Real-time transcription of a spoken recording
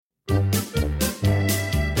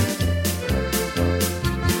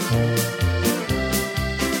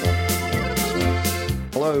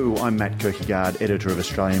Hello, I'm Matt Kirkegaard, editor of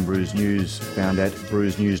Australian Brews News, found at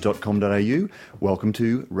brewsnews.com.au. Welcome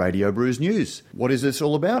to Radio Brews News. What is this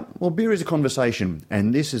all about? Well, beer is a conversation,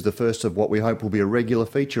 and this is the first of what we hope will be a regular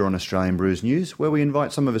feature on Australian Brews News, where we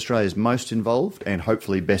invite some of Australia's most involved and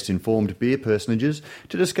hopefully best informed beer personages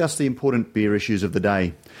to discuss the important beer issues of the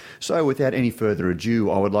day. So without any further ado,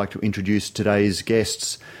 I would like to introduce today's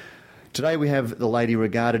guests. Today we have the lady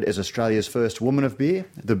regarded as Australia's first woman of beer,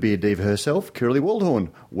 the beer diva herself, Kiralee Waldhorn.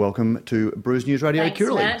 Welcome to Brews News Radio, Thanks,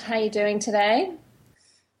 Kiralee. Matt. How are you doing today?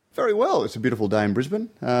 Very well. It's a beautiful day in Brisbane.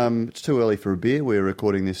 It's too early for a beer. We're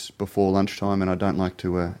recording this before lunchtime and I don't like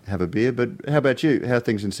to have a beer. But how about you? How are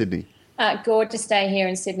things in Sydney? Gorgeous day here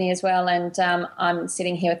in Sydney as well, and I'm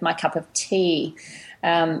sitting here with my cup of tea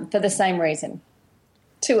for the same reason.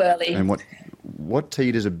 Too early. And what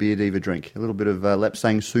tea does a beer diva drink? A little bit of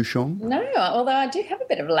Lapsang Souchong? No, although I do have a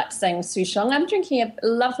bit of Lapsang Souchong. I'm drinking a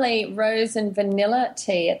lovely rose and vanilla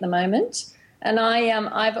tea at the moment. And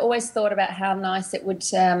I've always thought about how nice it would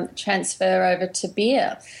transfer over to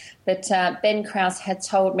beer. But Ben Krause had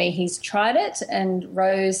told me he's tried it, and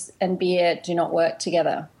rose and beer do not work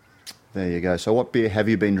together. There you go. So what beer have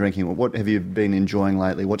you been drinking? What have you been enjoying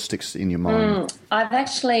lately? What sticks in your mind? I've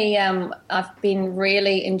actually I've been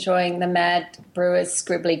really enjoying the Mad Brewers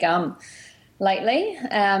Scribbly Gum lately.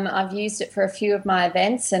 I've used it for a few of my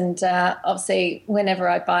events, and obviously whenever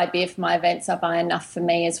I buy beer for my events, I buy enough for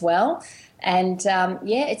me as well. And,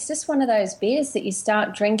 it's just one of those beers that you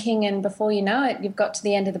start drinking and before you know it, you've got to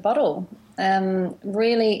the end of the bottle.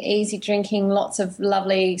 Really easy drinking, lots of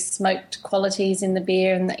lovely smoked qualities in the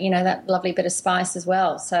beer and, that lovely bit of spice as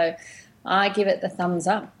well. So I give it the thumbs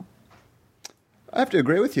up. I have to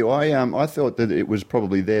agree with you. I thought that it was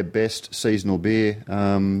probably their best seasonal beer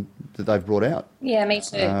that they've brought out. Yeah, me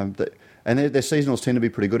too. And their seasonals tend to be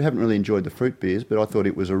pretty good. I haven't really enjoyed the fruit beers, but I thought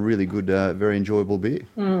it was a really good, very enjoyable beer.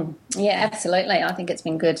 Yeah, absolutely. I think it's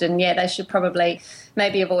been good. And, they should probably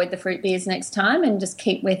maybe avoid the fruit beers next time and just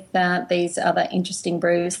keep with these other interesting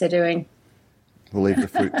brews they're doing. We'll leave the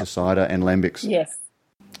fruit to cider and lambics. Yes.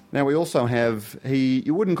 Now, we also have,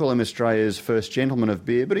 you wouldn't call him Australia's first gentleman of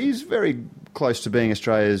beer, but he's very close to being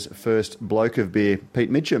Australia's first bloke of beer,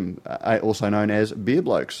 Pete Mitchell, also known as Beer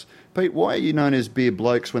Blokes. Pete, why are you known as Beer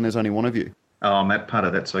Blokes when there's only one of you? Oh, Matt, part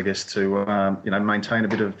of that's, I guess, to maintain a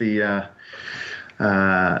bit of the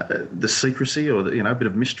secrecy or a bit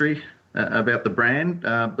of mystery about the brand,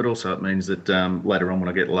 but also it means that later on when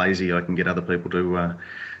I get lazy, I can get other people to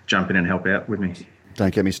jump in and help out with me.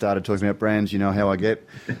 Don't get me started talking about brands. You know how I get.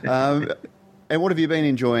 And what have you been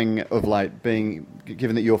enjoying of late,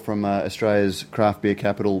 given that you're from Australia's craft beer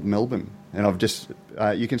capital, Melbourne? And I've just,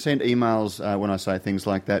 you can send emails when I say things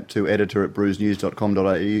like that to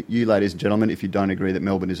editor@brewsnews.com.au, you ladies and gentlemen, if you don't agree that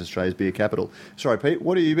Melbourne is Australia's beer capital. Sorry, Pete,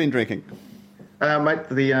 what have you been drinking? Mate,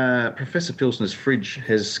 the Professor Pilsner's fridge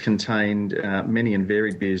has contained many and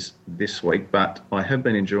varied beers this week, but I have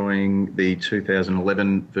been enjoying the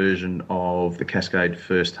 2011 version of the Cascade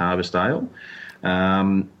First Harvest Ale.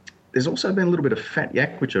 There's also been a little bit of Fat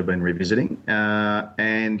Yak, which I've been revisiting,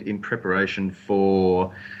 and in preparation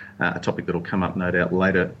for a topic that will come up, no doubt,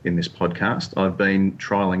 later in this podcast, I've been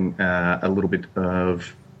trialling a little bit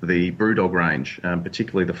of the Brewdog range,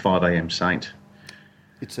 particularly the 5am Saint.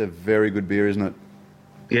 It's a very good beer, isn't it?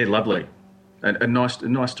 Yeah, lovely. And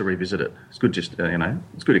nice to revisit it. It's good, it's a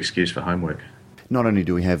good excuse for homework. Not only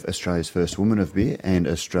do we have Australia's first woman of beer and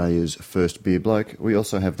Australia's first beer bloke, we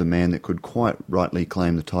also have the man that could quite rightly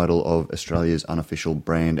claim the title of Australia's unofficial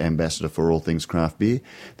brand ambassador for all things craft beer,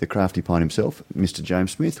 the crafty pint himself, Mr.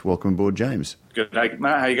 James Smith. Welcome aboard, James. Good. Hey,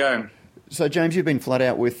 Matt, how you going? So, James, you've been flat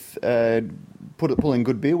out with pulling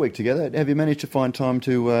Good Beer Week together. Have you managed to find time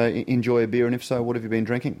to enjoy a beer, and if so, what have you been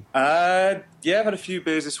drinking? I've had a few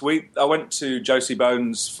beers this week. I went to Josie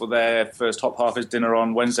Bones for their first Hop Harvest dinner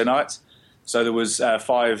on Wednesday night. So there was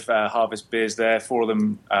 5 Harvest beers there, 4 of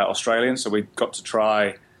them Australian. So we got to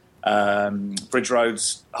try Bridge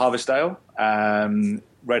Road's Harvest Ale,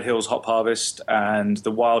 Red Hills Hop Harvest, and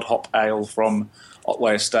the Wild Hop Ale from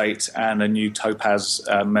Otway Estate, and a new Topaz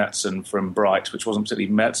Märzen from Bright, which wasn't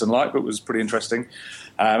particularly Märzen-like, but was pretty interesting.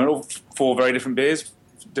 And all 4 very different beers,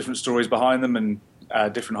 different stories behind them, and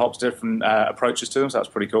different hops, different approaches to them, so that's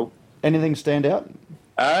pretty cool. Anything stand out?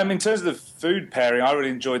 In terms of the food pairing, I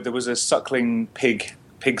really enjoyed, there was a suckling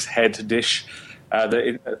pig's head dish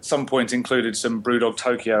that at some point included some Brewdog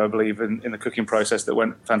Tokyo, I believe, in the cooking process that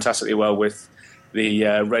went fantastically well with the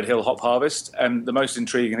Red Hill Hop Harvest. And the most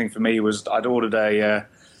intriguing thing for me was I'd ordered a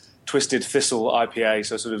Twisted Thistle IPA,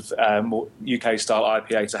 so sort of more UK-style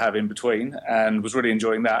IPA to have in between, and was really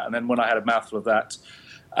enjoying that. And then when I had a mouthful of that,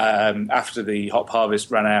 after the hop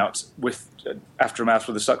harvest ran out with Aftermath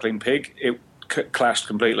with the Suckling Pig, it clashed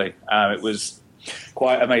completely. It was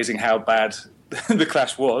quite amazing how bad the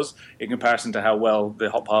clash was in comparison to how well the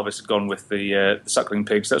hop harvest had gone with the Suckling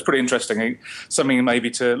Pig. So that's pretty interesting. Something maybe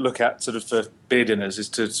to look at sort of for beer dinners is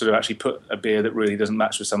to sort of actually put a beer that really doesn't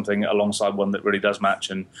match with something alongside one that really does match,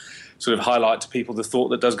 and sort of highlight to people the thought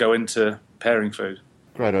that does go into pairing food.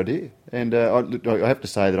 Great idea. And I have to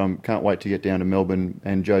say that I can't wait to get down to Melbourne,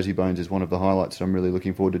 and Josie Bones is one of the highlights that I'm really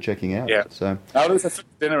looking forward to checking out. Yeah. So it was a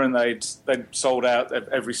dinner, and they'd sold out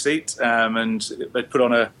every seat, and they'd put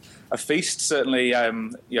on a feast. Certainly, I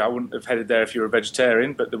wouldn't have headed there if you were a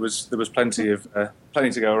vegetarian, but there was plenty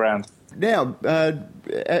to go around. Now,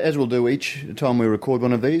 as we'll do each time we record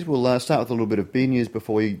one of these, we'll start with a little bit of beer news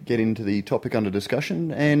before we get into the topic under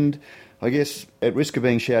discussion. And I guess, at risk of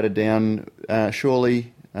being shouted down,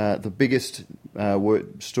 surely the biggest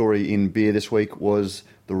story in beer this week was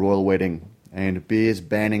the Royal Wedding and beers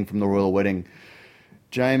banning from the Royal Wedding.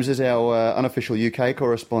 James is our unofficial UK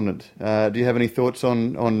correspondent. Do you have any thoughts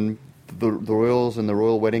on the Royals and the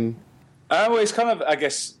Royal Wedding? Well, it's kind of, I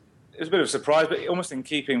guess, it's a bit of a surprise, but almost in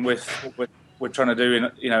keeping with what we're trying to do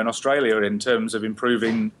in Australia in terms of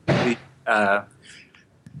improving the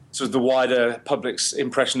sort of the wider public's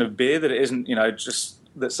impression of beer, that it isn't just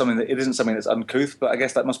that's something that it isn't something that's uncouth. But I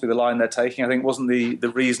guess that must be the line they're taking. I think wasn't the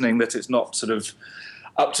reasoning that it's not sort of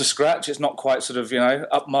up to scratch. It's not quite sort of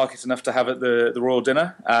upmarket enough to have at the royal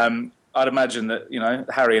dinner. I'd imagine that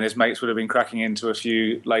Harry and his mates would have been cracking into a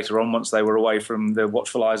few later on once they were away from the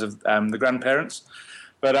watchful eyes of the grandparents.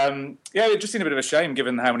 But it just seemed a bit of a shame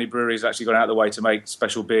given how many breweries have actually gone out of the way to make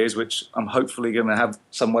special beers, which I'm hopefully going to have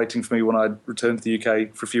some waiting for me when I return to the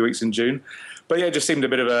UK for a few weeks in June. But yeah, it just seemed a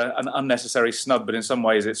bit of an unnecessary snub. But in some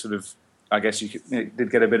ways, it sort of, I guess, it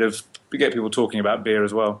did get people talking about beer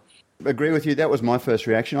as well. Agree with you. That was my first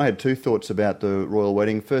reaction. I had two thoughts about the Royal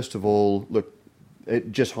Wedding. First of all, look,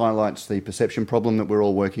 it just highlights the perception problem that we're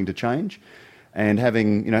all working to change. And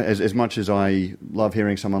having, as much as I love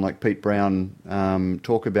hearing someone like Pete Brown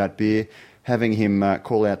talk about beer, having him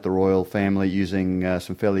call out the royal family using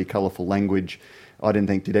some fairly colourful language, I didn't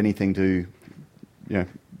think did anything to,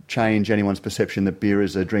 change anyone's perception that beer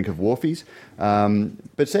is a drink of wharfies.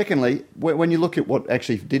 But secondly, when you look at what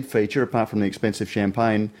actually did feature, apart from the expensive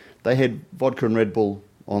champagne, they had vodka and Red Bull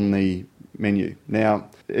on the menu. Now,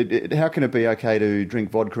 how can it be okay to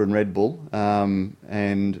drink vodka and Red Bull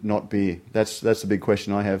and not beer? That's the big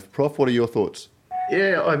question I have. Prof, what are your thoughts?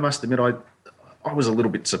 Yeah, I must admit, I was a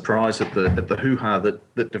little bit surprised at the hoo-ha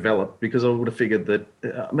that developed, because I would have figured that,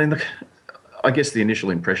 I guess the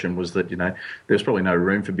initial impression was that, there's probably no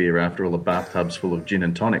room for beer after all the bathtubs full of gin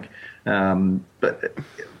and tonic. But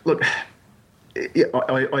look, yeah,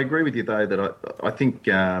 I agree with you, though, that I think,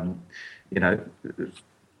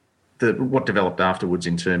 what developed afterwards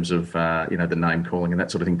in terms of, the name calling and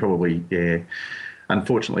that sort of thing probably,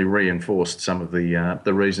 unfortunately reinforced some of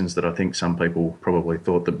the reasons that I think some people probably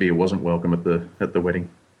thought that beer wasn't welcome at the wedding.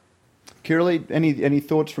 Kiralee, any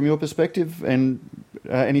thoughts from your perspective, and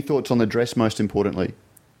any thoughts on the dress, most importantly?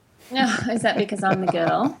 No, is that because I'm the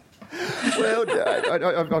girl? Well,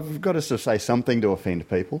 I've got to sort of say something to offend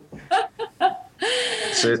people.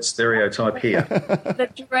 So it's stereotype here. The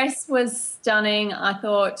dress was stunning. I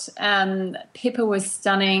thought Pippa was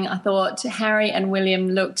stunning. I thought Harry and William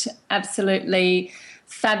looked absolutely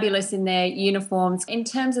fabulous in their uniforms. In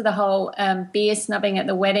terms of the whole beer snubbing at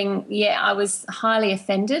the wedding, I was highly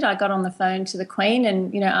offended. I got on the phone to the Queen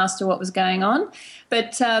and, asked her what was going on.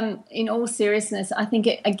 But in all seriousness, I think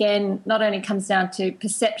it, again, not only comes down to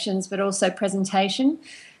perceptions but also presentation.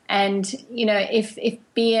 And, if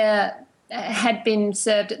beer had been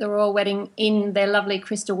served at the royal wedding in their lovely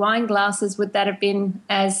crystal wine glasses, would that have been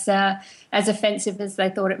as offensive as they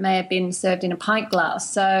thought it may have been served in a pint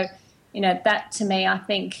glass? So, that to me, I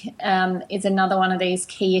think, is another one of these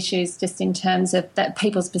key issues, just in terms of that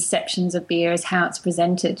people's perceptions of beer is how it's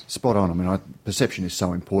presented. Spot on. Perception is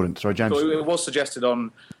so important. Sorry, James. So it was suggested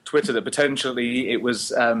on Twitter that potentially it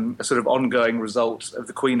was a sort of ongoing result of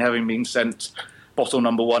the Queen having been sent bottle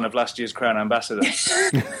number 1 of last year's Crown Ambassador.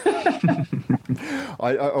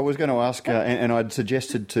 I was going to ask, and I'd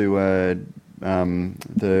suggested to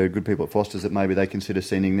the good people at Foster's that maybe they consider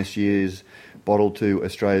sending this year's bottle to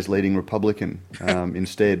Australia's leading Republican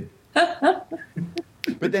instead. But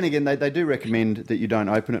then again, they do recommend that you don't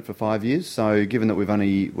open it for 5 years. So given that we're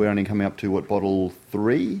only coming up to bottle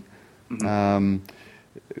 3,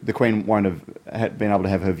 the Queen won't have been able to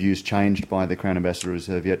have her views changed by the Crown Ambassador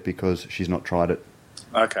Reserve yet, because she's not tried it.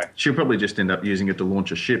 Okay. She'll probably just end up using it to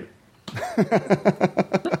launch a ship.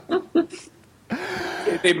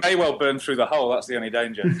 It may well burn through the hull. That's the only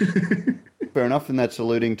danger. Fair enough, and that's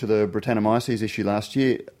alluding to the Brettanomyces issue last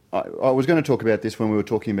year. I was going to talk about this when we were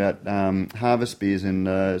talking about harvest beers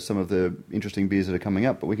and some of the interesting beers that are coming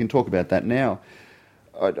up, but we can talk about that now.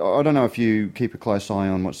 I don't know if you keep a close eye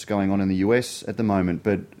on what's going on in the US at the moment,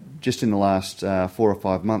 but just in the last 4 or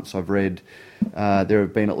 5 months, I've read there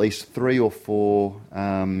have been at least 3 or 4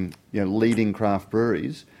 leading craft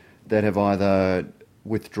breweries that have either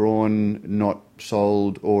withdrawn, not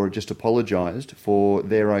sold, or just apologised for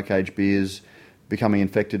their oak age beers becoming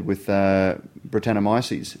infected with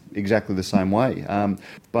Brettanomyces exactly the same way.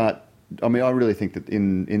 But I mean, I really think that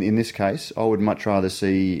in this case, I would much rather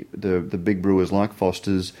see the big brewers like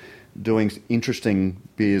Foster's doing interesting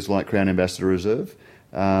beers like Crown Ambassador Reserve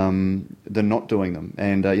than not doing them.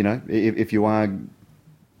 And, if you are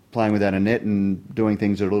playing without a net and doing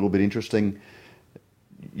things that are a little bit interesting,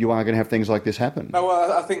 you are going to have things like this happen. No,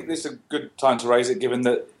 well, I think this is a good time to raise it, given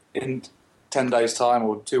that in 10 days' time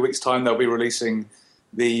or 2 weeks' time, they'll be releasing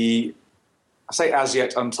the, I say as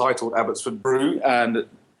yet untitled Abbotsford Brew, and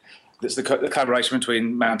it's the collaboration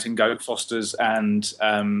between Mountain Goat, Foster's, and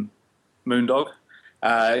Moondog.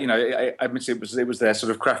 Admittedly, it was their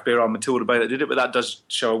sort of craft beer on Matilda Bay that did it, but that does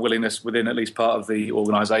show a willingness within at least part of the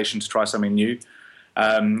organisation to try something new,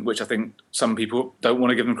 which I think some people don't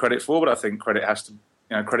want to give them credit for, but I think credit has to,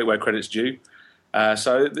 credit where credit's due.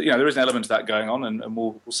 So there is an element of that going on, and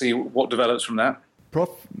we'll see what develops from that. Prof,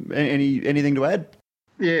 anything to add?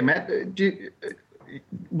 Yeah, Matt,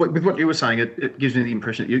 with what you were saying, it gives me the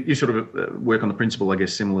impression that you sort of work on the principle, I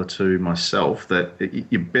guess, similar to myself, that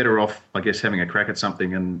you're better off, I guess, having a crack at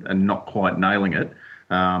something and not quite nailing it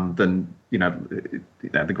than,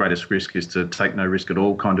 the greatest risk is to take no risk at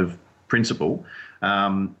all kind of principle.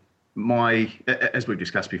 As we've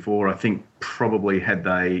discussed before, I think probably had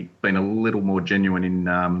they been a little more genuine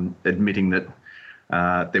in admitting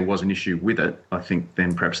that there was an issue with it, I think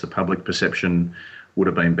then perhaps the public perception would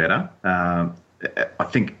have been better. I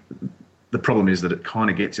think the problem is that it kind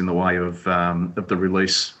of gets in the way of the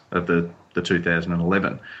release of the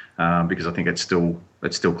 2011 because I think it's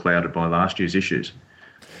still clouded by last year's issues.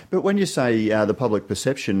 But when you say the public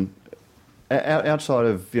perception, outside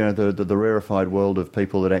of the rarefied world of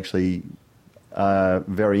people that actually are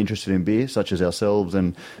very interested in beer, such as ourselves,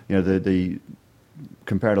 and the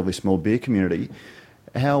comparatively small beer community,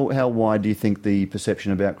 how wide do you think the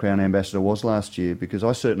perception about Crown Ambassador was last year? Because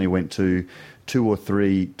I certainly went to 2 or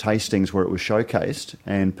 3 tastings where it was showcased,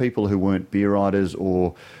 and people who weren't beer writers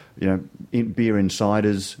or beer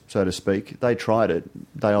insiders, so to speak, they tried it.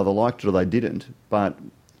 They either liked it or they didn't, but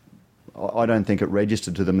I don't think it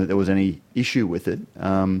registered to them that there was any issue with it.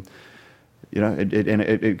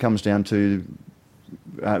 It comes down to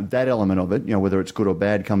that element of it. Whether it's good or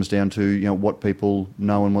bad comes down to what people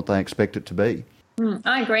know and what they expect it to be.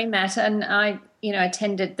 I agree, Matt, and I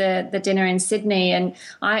attended the dinner in Sydney, and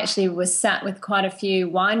I actually was sat with quite a few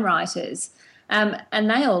wine writers, and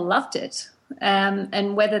they all loved it.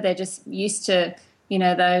 And whether they're just used to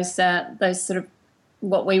those sort of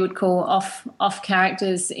what we would call off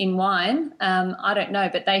characters in wine, I don't know,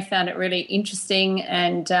 but they found it really interesting,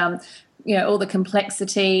 and all the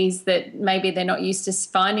complexities that maybe they're not used to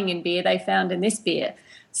finding in beer, they found in this beer.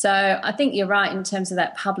 So I think you're right in terms of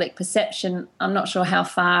that public perception. I'm not sure how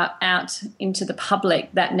far out into the public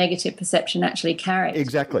that negative perception actually carries.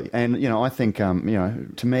 Exactly. And, I think,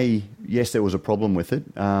 to me, yes, there was a problem with it.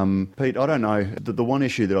 Pete, I don't know. The one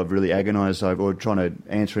issue that I've really agonised over or trying to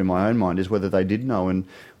answer in my own mind is whether they did know. And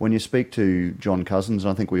when you speak to John Cousins,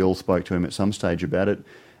 and I think we all spoke to him at some stage about it,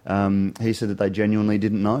 he said that they genuinely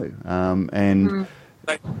didn't know.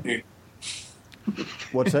 Thank you.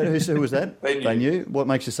 What's that? Who was that? They knew. What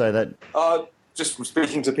makes you say that? Just from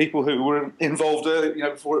speaking to people who were involved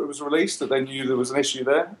before it was released, that they knew there was an issue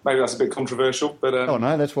there. Maybe that's a bit controversial, but oh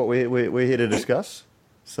no, that's what we're here to discuss.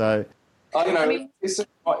 So, it's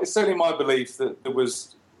certainly my belief that there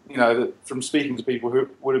was, that from speaking to people who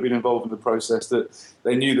would have been involved in the process, that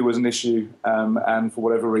they knew there was an issue, and for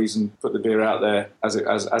whatever reason, put the beer out there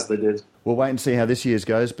as they did. We'll wait and see how this year's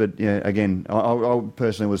goes. But again, I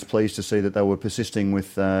personally was pleased to see that they were persisting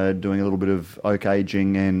with doing a little bit of oak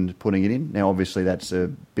aging and putting it in. Now, obviously, that's a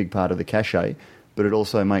big part of the cachet, but it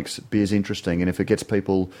also makes beers interesting. And if it gets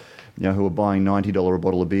people, who are buying $90 a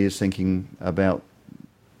bottle of beers thinking about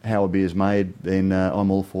how a beer's made, then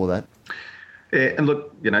I'm all for that. Yeah, and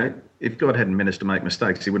look, if God hadn't meant us to make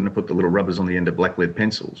mistakes, he wouldn't have put the little rubbers on the end of black lead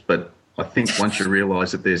pencils. But I think once you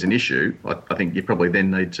realise that there's an issue, I think you probably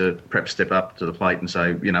then need to perhaps step up to the plate and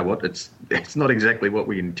say, you know what, it's not exactly what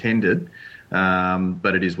we intended,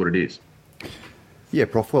 but it is what it is. Yeah,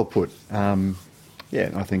 Prof, well put.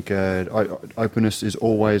 Yeah, I think openness is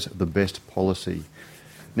always the best policy.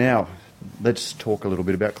 Now, let's talk a little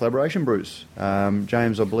bit about collaboration brews.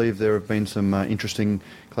 James, I believe there have been some interesting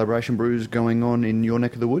collaboration brews going on in your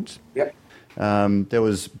neck of the woods. Yep. There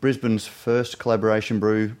was Brisbane's first collaboration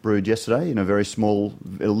brew brewed yesterday in a very small,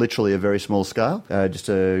 literally a very small scale. Just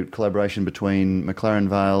a collaboration between McLaren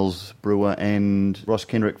Vale's brewer and Ross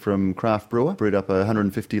Kendrick from Craft Brewer. Brewed up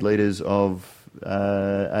 150 litres of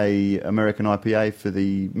a American IPA for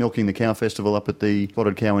the Milking the Cow Festival up at the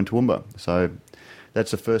Spotted Cow in Toowoomba. So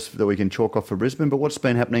that's the first that we can chalk off for Brisbane. But what's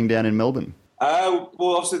been happening down in Melbourne?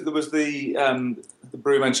 Well, obviously there was the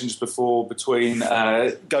brew mentioned just before between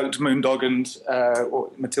Goat, Moondog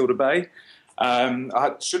and Matilda Bay.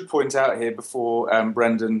 I should point out here before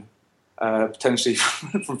Brendan potentially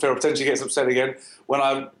from Phil potentially gets upset again. When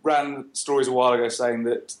I ran stories a while ago saying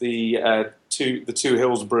that the Two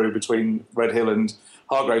Hills brew between Red Hill and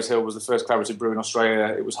Hargraves Hill was the first collaborative brew in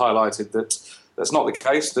Australia, it was highlighted that that's not the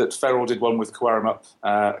case, that Feral did one with Coarum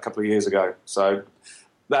a couple of years ago. So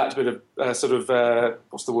that bit of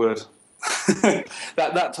what's the word?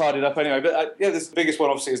 that tied it up anyway. But the biggest one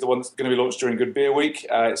obviously is the one that's going to be launched during Good Beer Week.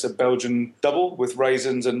 It's a Belgian double with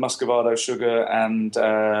raisins and muscovado sugar and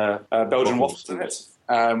Belgian waffles in it.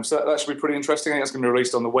 So that should be pretty interesting. I think that's going to be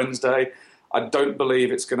released on the Wednesday. I don't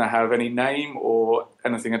believe it's going to have any name or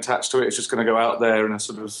anything attached to it. It's just going to go out there in a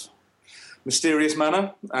sort of mysterious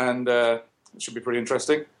manner, and it should be pretty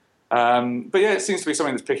interesting. But yeah, it seems to be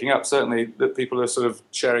something that's picking up, certainly, that people are sort of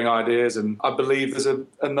sharing ideas, and I believe there's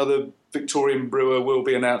another Victorian brewer will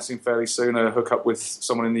be announcing fairly soon a hookup with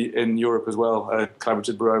someone in Europe as well, a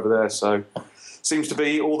collaborative brewer over there, so seems to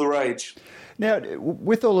be all the rage. Now,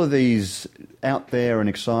 with all of these out there and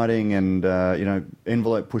exciting and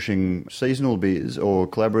envelope-pushing seasonal beers or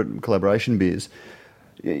collaboration beers,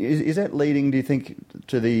 is that leading, do you think,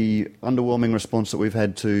 to the underwhelming response that we've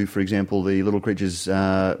had to, for example, the Little Creatures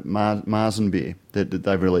Marzen beer that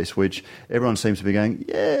they've released, which everyone seems to be going,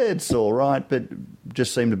 yeah, it's all right, but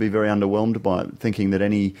just seem to be very underwhelmed by it, thinking that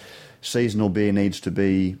any seasonal beer needs to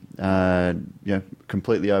be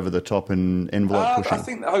completely over the top and envelope pushing? I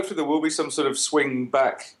think that hopefully there will be some sort of swing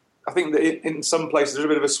back. I think that in some places there's a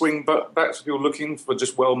bit of a swing back to people looking for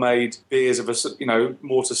just well-made beers of a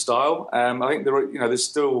mortar style. I think there's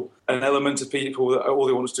still an element of people that all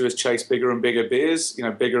they want to do is chase bigger and bigger beers,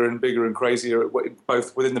 bigger and bigger and crazier,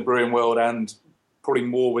 both within the brewing world and probably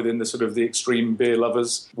more within the sort of the extreme beer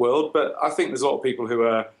lovers world. But I think there's a lot of people who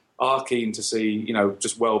are keen to see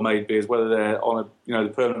just well-made beers, whether they're on the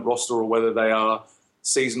permanent roster or whether they are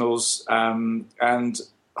seasonals, and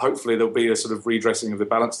hopefully there'll be a sort of redressing of the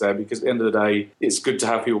balance there, because at the end of the day, it's good to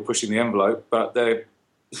have people pushing the envelope, but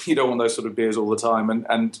you don't want those sort of beers all the time.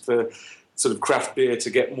 And for sort of craft beer to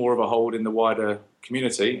get more of a hold in the wider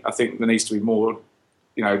community, I think there needs to be more,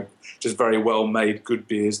 just very well-made good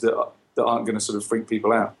beers that aren't going to sort of freak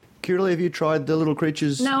people out. Kirli, have you tried the Little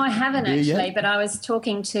Creatures? No, I haven't actually, yet? But I was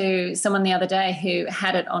talking to someone the other day who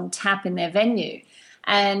had it on tap in their venue,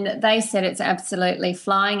 and they said it's absolutely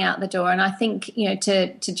flying out the door. And I think,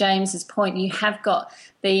 to James's point, you have got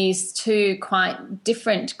these two quite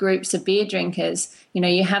different groups of beer drinkers.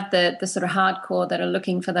 You have the sort of hardcore that are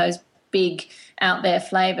looking for those big out there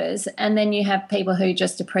flavours, and then you have people who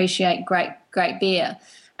just appreciate great beer.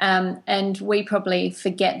 And we probably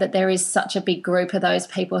forget that there is such a big group of those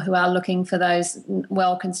people who are looking for those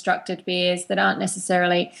well-constructed beers that aren't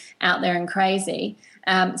necessarily out there and crazy.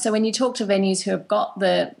 So when you talk to venues who have got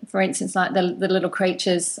for instance, like the Little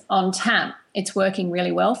Creatures on tap, it's working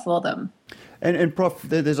really well for them. And Prof,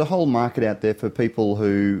 there's a whole market out there for people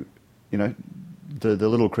who, the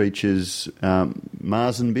Little Creatures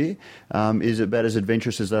Marzen beer is about as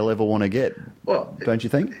adventurous as they'll ever want to get. Well, don't you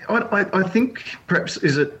think? I think perhaps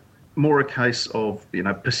is it more a case of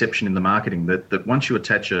perception in the marketing that once you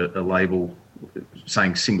attach a label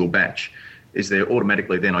saying single batch, is there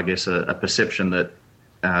automatically then I guess a perception that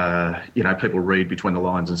people read between the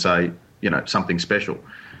lines and say something special,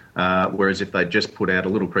 whereas if they just put out a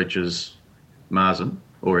Little Creatures Marzen,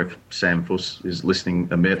 or if Sam Fuss is listening,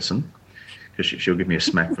 a medicine, because she'll give me a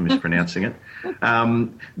smack for mispronouncing it,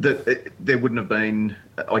 there wouldn't have been,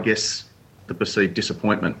 I guess, the perceived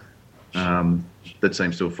disappointment that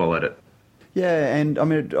seems to have followed it. Yeah, and I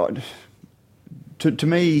mean, to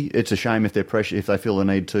me, it's a shame if they feel the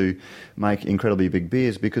need to make incredibly big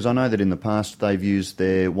beers, because I know that in the past they've used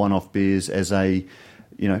their one-off beers as a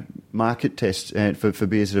market test for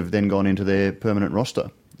beers that have then gone into their permanent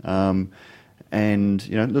roster. And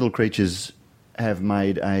Little Creatures have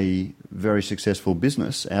made a very successful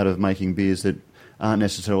business out of making beers that aren't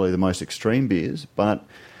necessarily the most extreme beers, but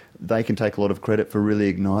they can take a lot of credit for really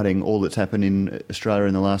igniting all that's happened in Australia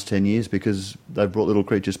in the last 10 years because they've brought Little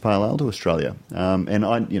Creatures Pale Ale to Australia.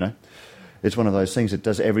 It's one of those things that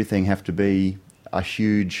does everything have to be a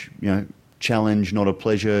huge, challenge, not a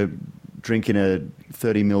pleasure, drinking a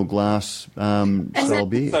 30ml glass style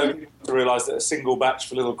beer. So to realise that a single batch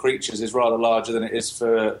for Little Creatures is rather larger than it is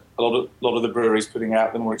for a lot of the breweries putting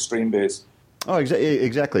out the more extreme beers. Oh,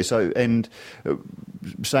 exactly. So, and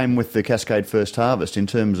same with the Cascade First Harvest. In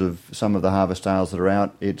terms of some of the harvest ales that are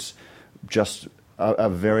out, it's just a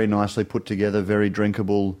very nicely put together, very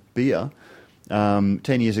drinkable beer. 10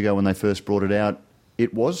 years ago when they first brought it out,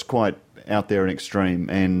 it was quite out there and extreme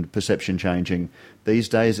and perception changing. These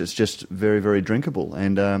days it's just very, very drinkable.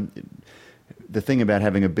 And the thing about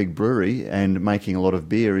having a big brewery and making a lot of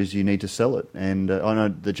beer is you need to sell it. And I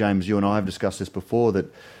know that, James, you and I have discussed this before, that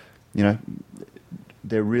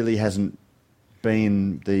there really hasn't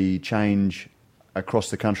been the change across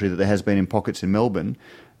the country that there has been in pockets in Melbourne,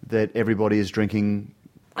 that everybody is drinking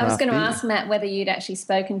craft I was going to beer. ask Matt whether you'd actually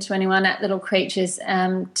spoken to anyone at Little Creatures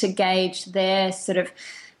to gauge their sort of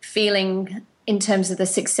feeling in terms of the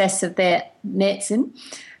success of their medicine.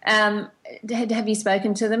 Have you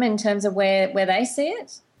spoken to them in terms of where they see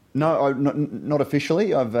it? No, not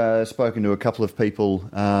officially. I've spoken to a couple of people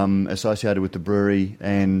associated with the brewery,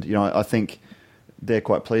 and I think they're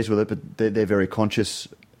quite pleased with it. But they're very conscious,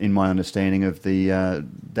 in my understanding, of the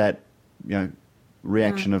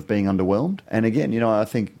reaction of being underwhelmed. And again, I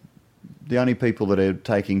think the only people that are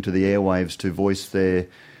taking to the airwaves to voice their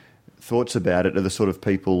thoughts about it are the sort of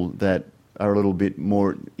people that are a little bit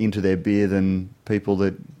more into their beer than people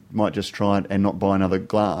that might just try it and not buy another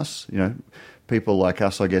glass. People like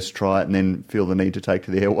us, I guess, try it and then feel the need to take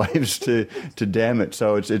to the airwaves to damn it.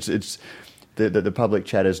 So it's the public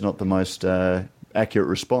chat is not the most accurate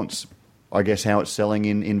response. I guess how it's selling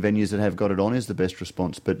in venues that have got it on is the best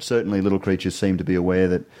response. But certainly Little Creatures seem to be aware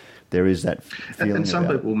that there is that feeling. And some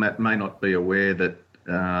people may not be aware that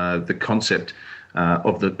the concept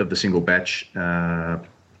of the single batch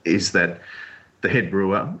is that the head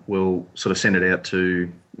brewer will sort of send it out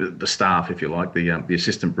to the staff, if you like, the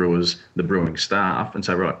assistant brewers, the brewing staff, and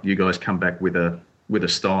say, right, you guys come back with a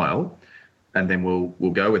style, and then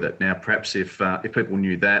we'll go with it. Now, perhaps if people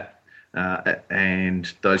knew that,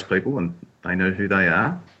 and those people, and they know who they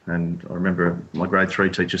are, and I remember my grade 3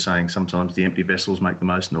 teacher saying sometimes the empty vessels make the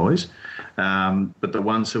most noise, but the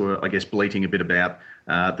ones who are, I guess, bleating a bit about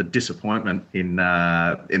the disappointment in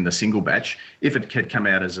the single batch, if it had come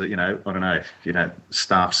out as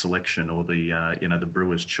staff selection or the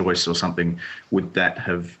brewer's choice or something, would that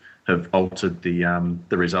have altered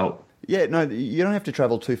the result? Yeah, no, you don't have to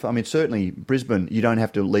travel too far. I mean, certainly Brisbane, you don't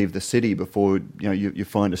have to leave the city before you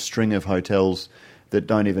find a string of hotels that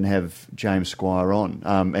don't even have James Squire on.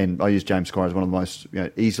 And I use James Squire as one of the most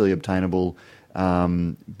easily obtainable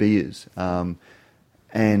beers.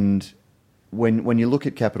 And when you look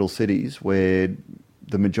at capital cities where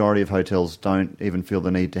the majority of hotels don't even feel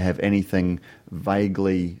the need to have anything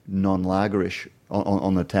vaguely non-lagerish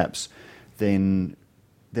on the taps, then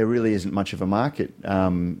there really isn't much of a market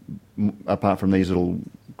apart from these little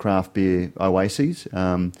craft beer oases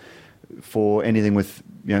for anything with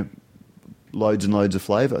loads and loads of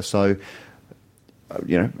flavour. So,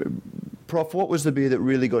 Prof, what was the beer that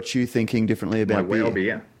really got you thinking differently about my wow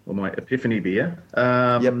beer, or my epiphany beer?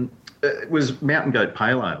 It was Mountain Goat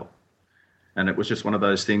Pale Ale. And it was just one of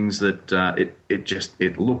those things that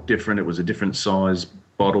it looked different. It was a different size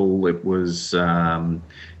bottle. It was,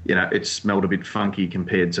 it smelled a bit funky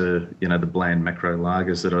compared to, the bland macro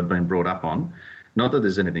lagers that I'd been brought up on. Not that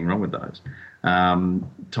there's anything wrong with those.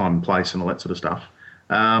 Time and place and all that sort of stuff.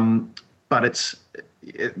 But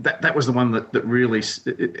that was the one that really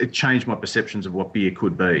it changed my perceptions of what beer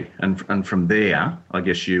could be. And from there, I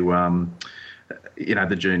guess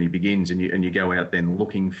the journey begins, and you go out then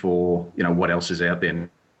looking for what else is out there.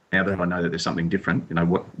 Now that I know that there's something different,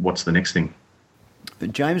 what's the next thing?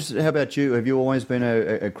 James, how about you? Have you always been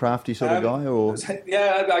a crafty sort of guy, or?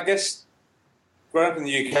 Yeah, I guess growing up in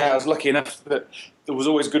the UK, I was lucky enough that there was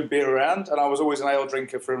always good beer around, and I was always an ale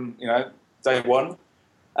drinker from day one.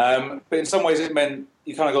 But in some ways, it meant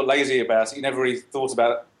you kind of got lazy about it. You never really thought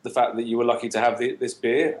about the fact that you were lucky to have this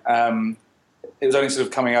beer. It was only sort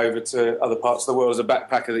of coming over to other parts of the world as a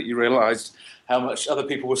backpacker that you realised how much other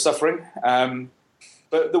people were suffering.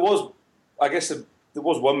 But there was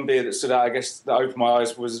one beer that stood out, I guess, that opened my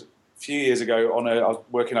eyes. Was a few years ago I was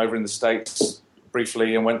working over in the States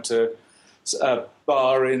briefly and went to a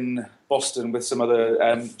bar in Boston with some other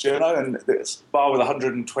journo, and it's a bar with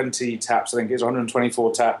 120 taps, I think it was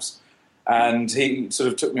 124 taps. And he sort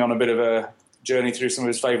of took me on a bit of a journey through some of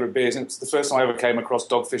his favourite beers. And it's the first time I ever came across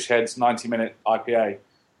Dogfish Head's 90-minute IPA.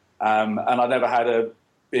 And I never had a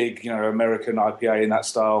big, American IPA in that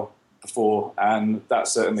style before, and that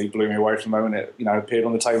certainly blew me away from the moment it, appeared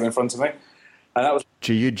on the table in front of me. And that was.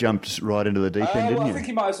 Gee, you jumped right into the deep end, didn't you? I think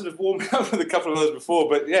he might have sort of warmed me up with a couple of others before,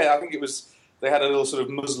 but yeah, I think it was. They had a little sort of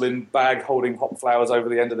muslin bag holding hop flowers over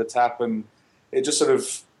the end of the tap, and it just sort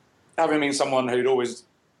of, having been someone who'd always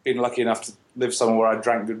been lucky enough to live somewhere where I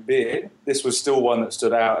drank good beer, this was still one that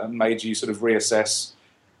stood out and made you sort of reassess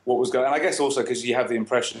what was going on. And I guess also because you have the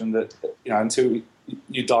impression that, until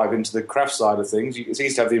you dive into the craft side of things, it's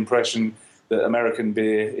easy to have the impression that American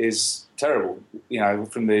beer is terrible,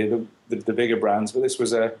 from the bigger brands. But this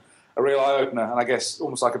was a real eye-opener, and I guess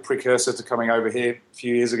almost like a precursor to coming over here a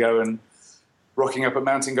few years ago and rocking up at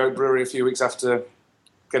Mountain Goat Brewery a few weeks after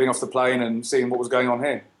getting off the plane and seeing what was going on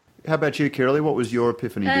here. How about you, Kirralie? What was your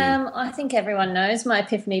epiphany beer? I think everyone knows my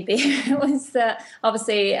epiphany beer was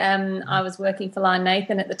obviously I was working for Lion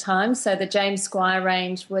Nathan at the time, so the James Squire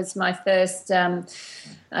range was my first,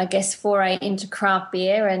 foray into craft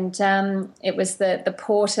beer, and it was the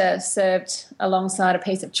porter served alongside a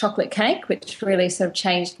piece of chocolate cake, which really sort of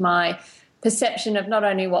changed my perception of not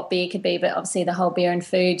only what beer could be, but obviously the whole beer and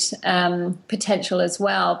food potential as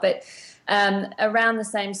well. But around the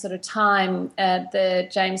same sort of time, the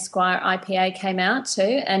James Squire IPA came out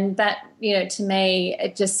too, and that, to me,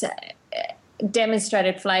 it just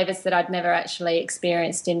demonstrated flavours that I'd never actually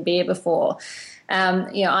experienced in beer before.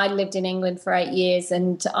 I lived in England for 8 years,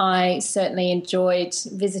 and I certainly enjoyed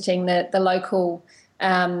visiting the local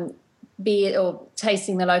beer, or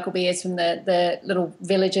tasting the local beers from the little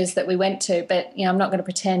villages that we went to. But I'm not going to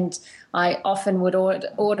pretend I often would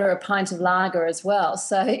order a pint of lager as well.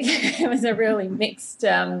 So it was a really mixed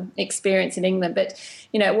experience in England. But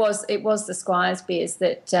it was the Squires beers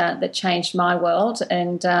that changed my world,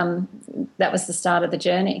 and that was the start of the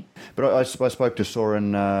journey. But I spoke to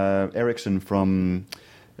Soren Eriksson from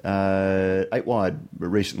 8 Wide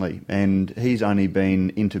recently, and he's only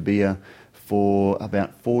been into beer for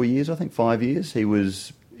about 4 years, I think 5 years. He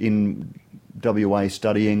was in WA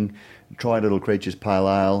studying, tried Little Creatures Pale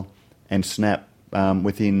Ale, and snap,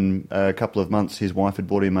 within a couple of months, his wife had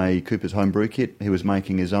bought him a Cooper's Homebrew kit. He was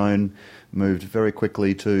making his own, moved very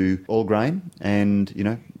quickly to all grain, and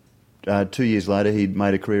 2 years later he'd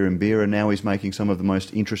made a career in beer, and now he's making some of the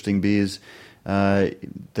most interesting beers that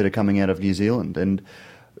are coming out of New Zealand. And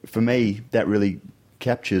for me, that really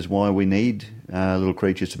captures why we need Little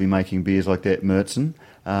Creatures to be making beers like that, Märzen.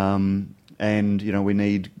 And, we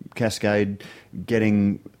need Cascade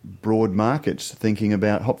getting broad markets, thinking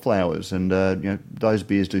about hop flowers. And, those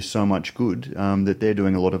beers do so much good that they're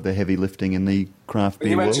doing a lot of the heavy lifting in the craft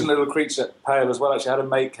beer world. You mentioned Little Creature Pale as well. Actually, I had a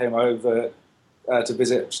mate came over to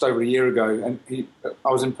visit just over a year ago, and I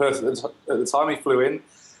was in Perth at the time. He flew in,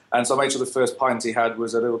 and so I made sure the first pint he had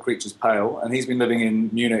was a Little Creatures Pale, and he's been living in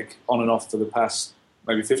Munich on and off for the past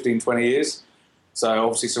maybe 15, 20 years. So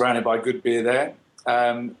obviously surrounded by good beer there.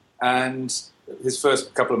 And his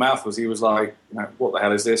first couple of mouthfuls, he was like, what the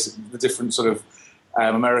hell is this? The different sort of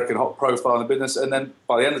American hop profile in the business. And then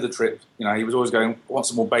by the end of the trip, he was always going, I want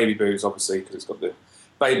some more baby booze, obviously, because it's got the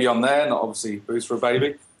baby on there, not obviously booze for a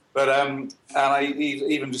baby. But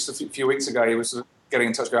even just a few weeks ago, he was sort of getting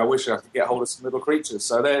in touch going, I wish I could get hold of some Little Creatures.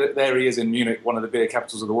 So there he is in Munich, one of the beer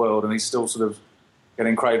capitals of the world, and he's still sort of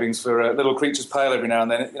getting cravings for Little Creatures Pale every now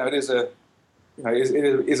and then. It is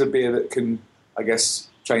a beer that can, I guess,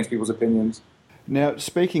 change people's opinions. Now,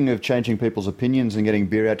 speaking of changing people's opinions and getting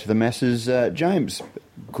beer out to the masses, James,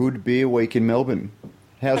 Good Beer Week in Melbourne.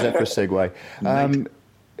 How's that for a segue?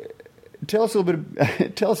 Tell us a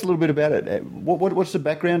little bit about it. What's the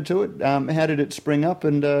background to it? How did it spring up,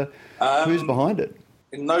 and who's behind it?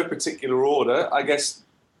 In no particular order, I guess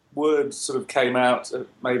word sort of came out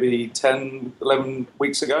maybe 10, 11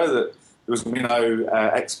 weeks ago that there was a Minnow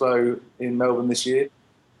Expo in Melbourne this year.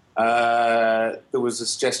 There was a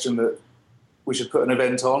suggestion that we should put an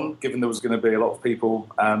event on, given there was going to be a lot of people,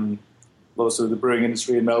 a lot of sort of the brewing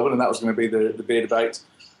industry in Melbourne, and that was going to be the beer debate.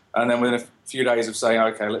 And then within a few days of saying,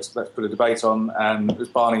 okay, let's put a debate on, and it was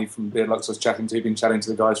Barney from Beer Lux I was chatting to, been chatting to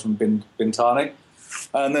the guys from Bintani.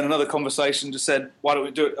 And then another conversation just said, why don't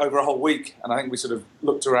we do it over a whole week? And I think we sort of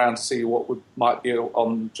looked around to see what might be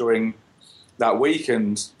on during that week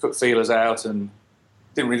and put feelers out, and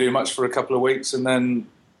didn't really do much for a couple of weeks, and then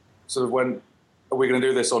sort of went, are we going to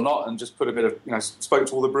do this or not? And just put a bit of, spoke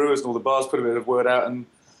to all the brewers and all the bars, put a bit of word out, and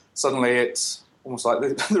suddenly it's almost like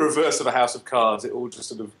the reverse of a house of cards. It all just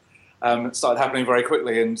sort of started happening very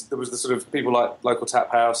quickly, and there was the sort of people like Local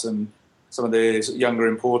Tap House and some of the younger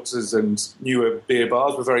importers and newer beer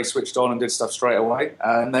bars were very switched on and did stuff straight away.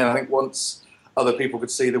 And then I think once other people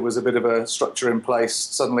could see there was a bit of a structure in place.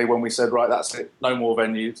 Suddenly when we said, right, that's it, no more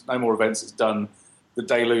venues, no more events, it's done, the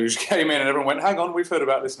deluge came in and everyone went, hang on, we've heard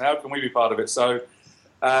about this now, can we be part of it? So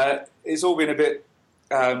it's all been a bit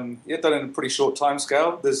done in a pretty short time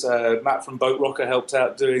scale. There's Matt from Boat Rocker helped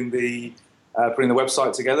out doing putting the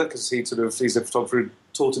website together, because he's a photographer who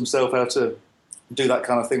taught himself how to do that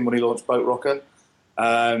kind of thing when he launched Boat Rocker.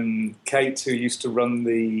 Kate, who used to run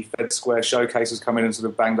the Fed Square showcase, has come in and sort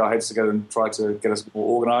of banged our heads together and tried to get us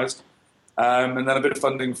more organised. And then a bit of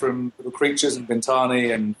funding from Little Creatures and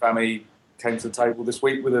Bintani and Fami came to the table this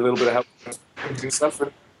week with a little bit of help printing stuff,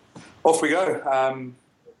 and off we go.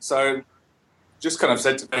 So just kind of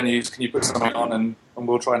said to venues, can you put something on, and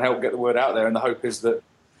we'll try and help get the word out there. And the hope is that,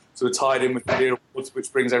 sort of tied in with the Beer Awards,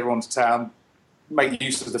 which brings everyone to town, make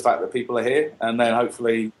use of the fact that people are here, and then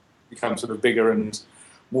hopefully become sort of bigger and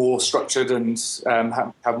more structured and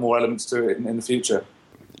have more elements to it in the future.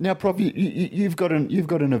 Now, Prof, you've got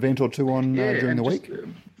an event or two on during the week.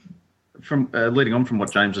 From leading on from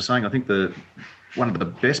what James was saying, I think one of the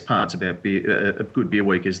best parts about a good beer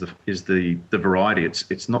week is the variety.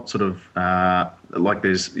 It's not sort of like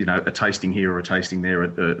there's a tasting here or a tasting there,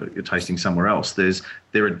 a tasting somewhere else.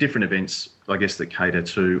 There are different events, I guess, that cater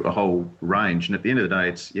to a whole range. And at the end of the day,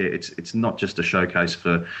 it's not just a showcase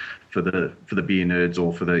for the beer nerds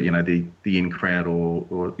or for the in crowd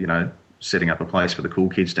or setting up a place for the cool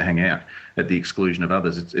kids to hang out at the exclusion of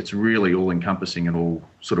others. It's really all encompassing and all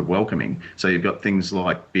sort of welcoming. So you've got things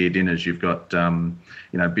like beer dinners, you've got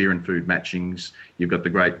beer and food matchings, you've got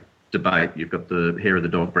the great debate, you've got the hair of the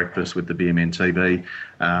dog breakfast with the Beermen TV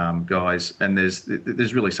guys, and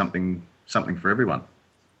there's really something for everyone.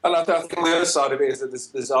 And I think the other side of it is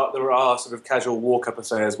that there are sort of casual walk-up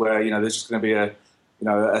affairs where there's just going to be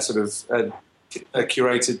a sort of a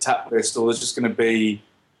curated tap list, or there's just going to be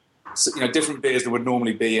different beers that would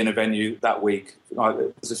normally be in a venue that week.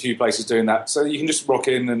 There's a few places doing that, so you can just rock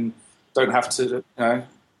in and don't have to,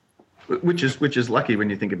 Which is lucky when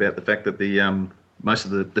you think about the fact that the most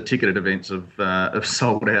of the ticketed events have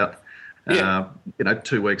sold out.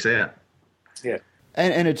 2 weeks out. Yeah.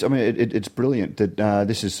 And it's brilliant that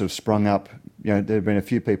this has sort of sprung up. There have been a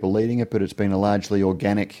few people leading it, but it's been a largely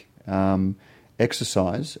organic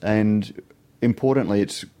exercise, and importantly,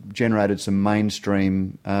 it's generated some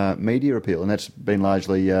mainstream media appeal, and that's been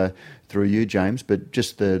largely through you, James. But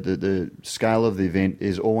just the scale of the event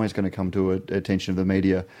is always going to come to attention of the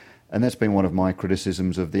media, and that's been one of my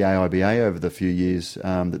criticisms of the AIBA over the few years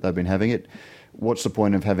that they've been having it. What's the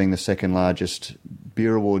point of having the second largest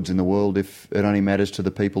beer awards in the world if it only matters to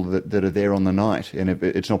the people that are there on the night, and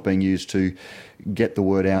it's not being used to get the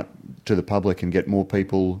word out to the public and get more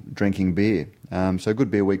people drinking beer? So Good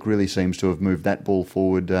Beer Week really seems to have moved that ball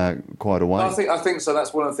forward quite a way. I think so.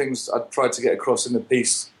 That's one of the things I tried to get across in the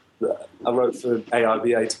piece that I wrote for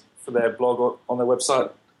AIBA for their blog on their website.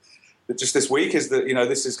 That just this week is that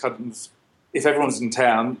this is kind of, if everyone's in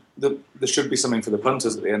town, there should be something for the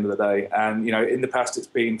punters at the end of the day. And in the past, it's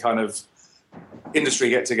been kind of industry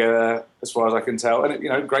get together, as far as I can tell,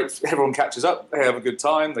 and great. Everyone catches up, they have a good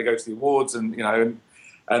time, they go to the awards, and and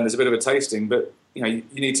there's a bit of a tasting. But you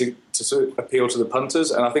need to sort of appeal to the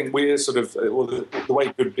punters, and I think we're sort of the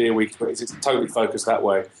way Good Beer Week is, it's totally focused that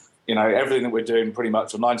way. Everything that we're doing, pretty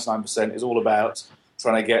much, or 99%, is all about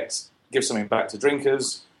trying to give something back to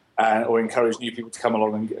drinkers, or encourage new people to come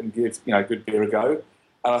along and give good beer a go.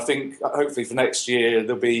 And I think hopefully for next year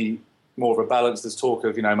there'll be more of a balance. There's talk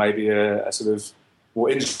of maybe a sort of more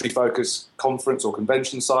industry-focused conference or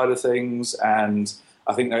convention side of things, and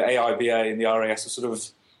I think the AIBA and the RAS have sort of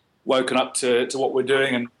woken up to what we're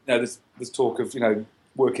doing, and there's talk of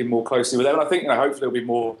working more closely with them. And I think hopefully there'll be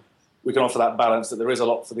more. We can offer that balance, that there is a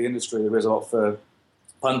lot for the industry, there is a lot for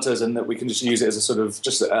punters, and that we can just use it as a sort of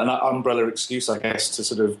just an umbrella excuse, I guess, to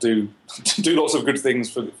sort of do lots of good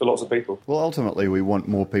things for lots of people. Well, ultimately, we want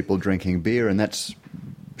more people drinking beer, and that's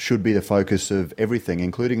should be the focus of everything,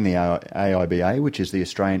 including the AIBA, which is the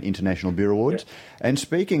Australian International Beer Awards. Yeah. And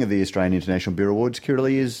speaking of the Australian International Beer Awards,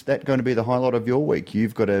 Kiralee, is that going to be the highlight of your week?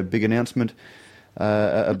 You've got a big announcement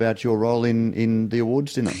about your role in the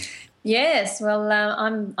awards dinner. Yes, well,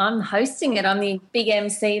 I'm hosting it. I'm the big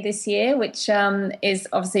MC this year, which is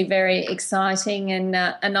obviously very exciting and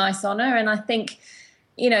a nice honour. And I think,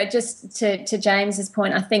 just to James's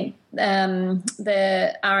point, I think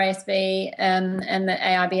the RASB and the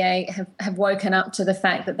AIBA have woken up to the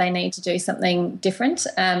fact that they need to do something different.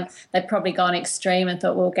 They've probably gone extreme and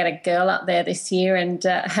thought, we'll get a girl up there this year and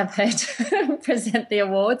have her to present the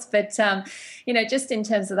awards. But, just in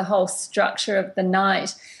terms of the whole structure of the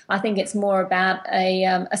night, I think it's more about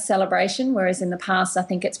a celebration, whereas in the past I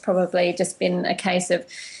think it's probably just been a case of,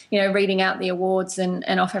 reading out the awards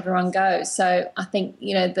and off everyone goes. So I think,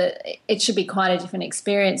 that it should be quite a different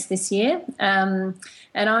experience this year. And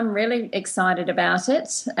I'm really excited about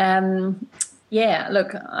it. Yeah,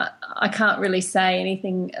 look, I can't really say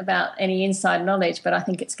anything about any inside knowledge, but I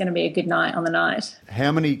think it's going to be a good night on the night.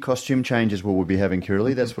 How many costume changes will we be having,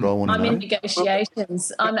 Kirrily? That's what I want to know. I'm in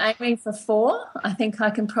negotiations. I'm aiming for 4. I think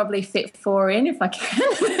I can probably fit 4 in if I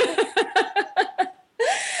can.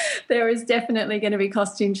 There is definitely going to be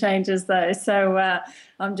costume changes, though. So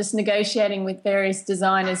I'm just negotiating with various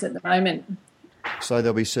designers at the moment. So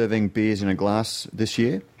they'll be serving beers in a glass this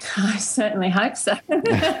year? I certainly hope so.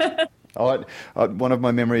 One of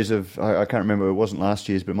my memories of, I can't remember, it wasn't last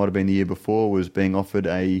year's, but it might have been the year before, was being offered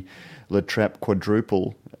a Le Trappe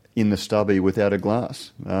quadruple in the stubby without a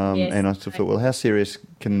glass. Yes, and I thought, well, how serious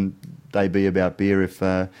can they be about beer if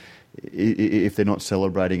they're not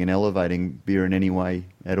celebrating and elevating beer in any way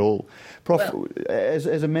at all? Prof, as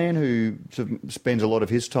a man who sort of spends a lot of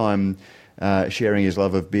his time sharing his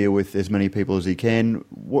love of beer with as many people as he can,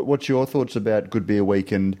 what's your thoughts about Good Beer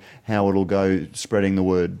Week and how it'll go spreading the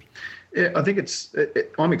word? Yeah, I think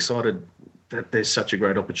I'm excited that there's such a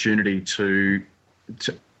great opportunity to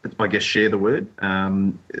I guess, share the word.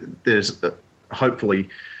 There's hopefully,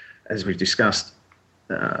 as we've discussed,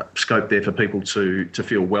 scope there for people to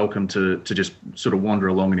feel welcome to just sort of wander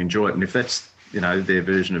along and enjoy it. And if that's, their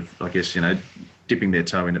version of, I guess, dipping their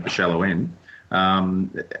toe in at the shallow end,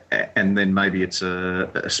 and then maybe it's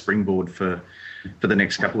a springboard for the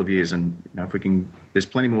next couple of years. And if we can, there's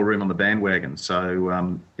plenty more room on the bandwagon.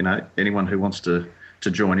 So anyone who wants to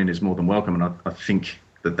join in is more than welcome. And I think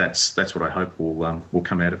that's what I hope will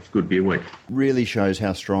come out of Good Beer Week. Really shows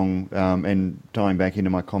how strong, and tying back into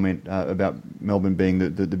my comment about Melbourne being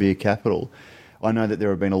the beer capital, I know that there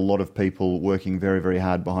have been a lot of people working very, very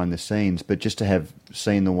hard behind the scenes, but just to have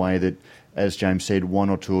seen the way that, as James said, 1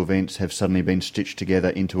 or 2 events have suddenly been stitched together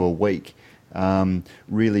into a week,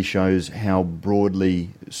 really shows how broadly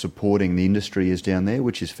supporting the industry is down there,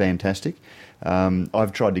 which is fantastic.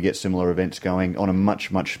 I've tried to get similar events going on a much,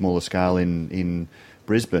 much smaller scale in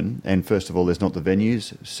Brisbane, and first of all, there's not the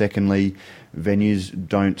venues. Secondly, venues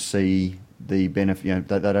don't see the benefit.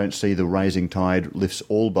 They don't see the rising tide lifts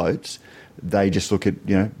all boats. They just look at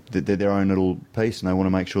their own little piece, and they want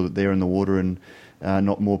to make sure that they're in the water and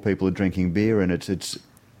not more people are drinking beer. And it's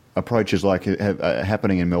approaches like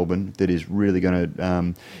happening in Melbourne that is really going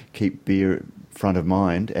to keep beer front of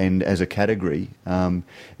mind, and as a category,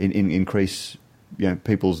 increase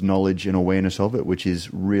people's knowledge and awareness of it, which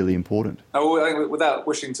is really important. Without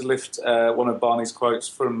wishing to lift one of Barney's quotes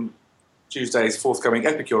from Tuesday's forthcoming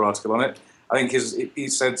Epicure article on it, I think he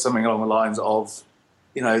said something along the lines of,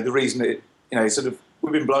 the reason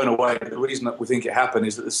we've been blown away. The reason that we think it happened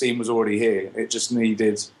is that the scene was already here. It just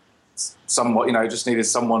needed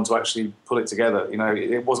someone to actually pull it together.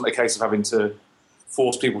 It wasn't a case of having to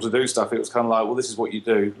force people to do stuff. It was kind of like, well, this is what you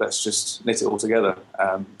do. Let's just knit it all together.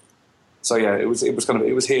 So yeah, it was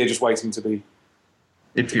here, just waiting to be.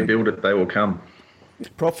 If you build it, they will come.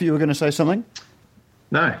 Prof, you were going to say something?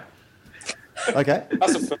 No. Okay.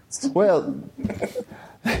 That's a first. Well,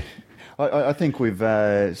 I think we've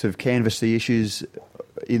sort of canvassed the issues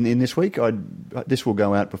in this week. This will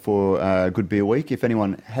go out before Good Beer Week. If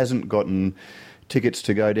anyone hasn't gotten tickets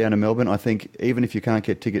to go down to Melbourne, I think even if you can't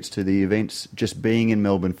get tickets to the events, just being in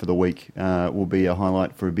Melbourne for the week will be a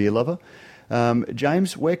highlight for a beer lover.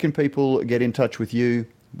 James, where can people get in touch with you?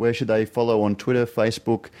 Where should they follow on Twitter,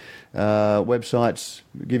 Facebook, websites?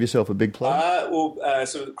 Give yourself a big plug.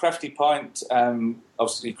 So Crafty Pint,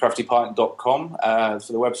 obviously craftypint.com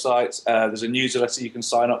for the website. There's a newsletter you can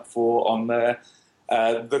sign up for on there.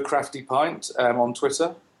 The Crafty Pint on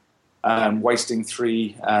Twitter. Wasting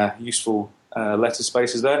 3 useful letter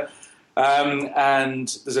spaces there. And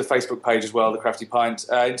there's a Facebook page as well, The Crafty Pint.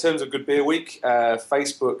 In terms of Good Beer Week,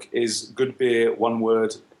 Facebook is Good Beer, one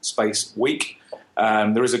word, space, week.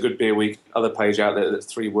 There is a Good Beer Week other page out there that's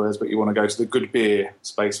 3 words, but you want to go to the Good Beer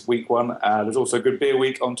space week one. There's also Good Beer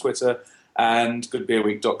Week on Twitter, and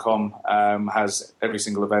goodbeerweek.com has every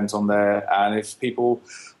single event on there. And if people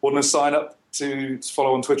want to sign up to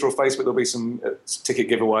follow on Twitter or Facebook, there'll be some ticket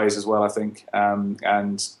giveaways as well, I think.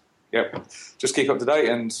 Just keep up to date,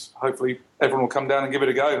 and hopefully everyone will come down and give it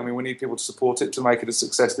a go. I mean, we need people to support it to make it a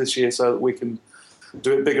success this year so that we can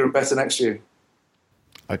do it bigger and better next year.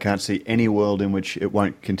 I can't see any world in which it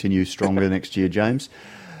won't continue stronger next year, James.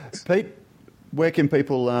 Pete, where can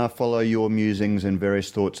people follow your musings and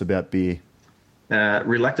various thoughts about beer?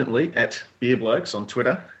 Reluctantly at Beer Blokes on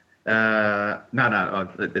Twitter, No,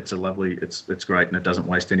 it's a lovely, it's great, and it doesn't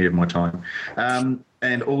waste any of my time.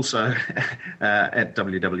 And also at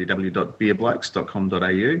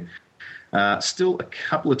www.beerblokes.com.au. Still a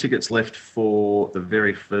couple of tickets left for the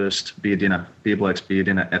very first beer dinner, Beer Blokes beer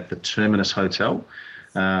dinner at the Terminus Hotel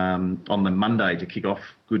on the Monday to kick off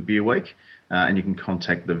Good Beer Week. And you can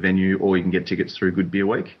contact the venue, or you can get tickets through Good Beer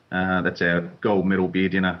Week. That's our gold medal beer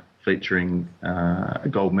dinner featuring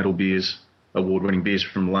gold medal beers, award-winning beers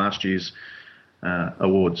from last year's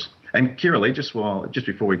awards. And Kiralee, just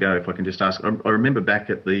before we go, if I can just ask, I remember back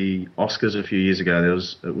at the Oscars a few years ago,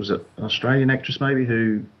 it was an Australian actress maybe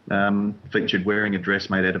who featured wearing a dress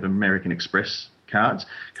made out of American Express cards.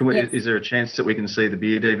 Yes. Is there a chance that we can see the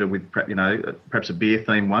Beer Diva with perhaps a beer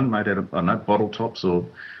themed one made out of, I don't know, bottle tops or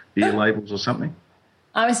beer labels or something?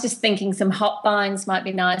 I was just thinking some hot binds might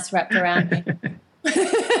be nice wrapped around me.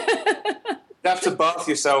 You have to bath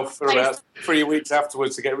yourself for about 3 weeks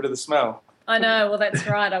afterwards to get rid of the smell. I know, well, that's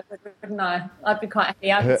right, wouldn't I? I'd be quite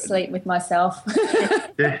happy. I could sleep with myself.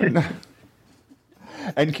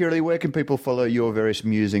 And Kiralee, where can people follow your various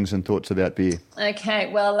musings and thoughts about beer?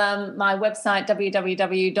 Okay, well, my website,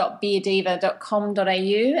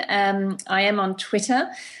 www.beerdiva.com.au. I am on Twitter.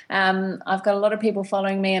 I've got a lot of people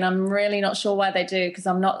following me, and I'm really not sure why they do, because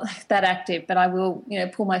I'm not that active, but I will,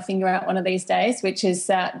 pull my finger out one of these days, which is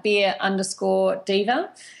beer_diva.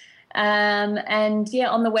 On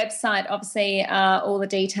the website, obviously, all the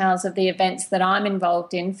details of the events that I'm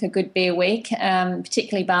involved in for Good Beer Week,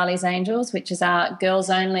 particularly Barley's Angels, which is our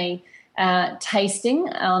girls-only tasting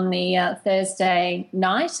on the Thursday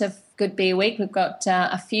night of Good Beer Week. We've got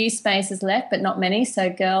a few spaces left, but not many. So,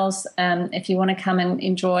 girls, if you want to come and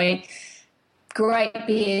enjoy great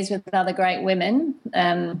beers with other great women,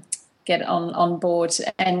 get on board.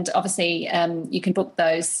 And obviously you can book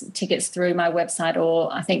those tickets through my website,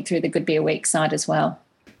 or I think through the Good Beer Week site as well.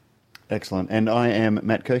 Excellent. And I am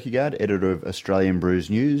Matt Kierkegaard, editor of Australian Brews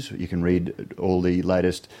News. You can read all the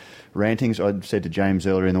latest rantings. I said to James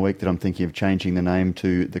earlier in the week that I'm thinking of changing the name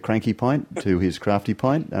to the Cranky Pint, to his Crafty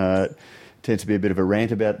Pint. Tends to be a bit of a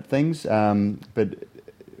rant about things, but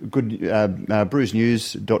good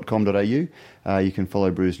brewsnews.com.au. You can follow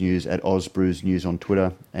Brews News at OzBrewsNews on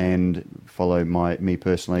Twitter, and follow me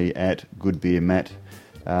personally at GoodBeerMatt.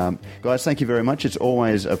 Guys, thank you very much. It's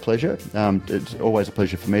always a pleasure. It's always a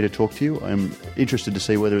pleasure for me to talk to you. I'm interested to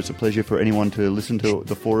see whether it's a pleasure for anyone to listen to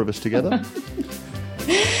the four of us together.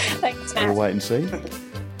 Thanks, Matt. We'll wait and see.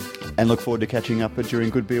 And look forward to catching up during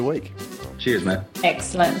Good Beer Week. Cheers, Matt.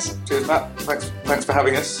 Excellent. Cheers, Matt. Thanks for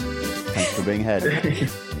having us. Thanks for being had.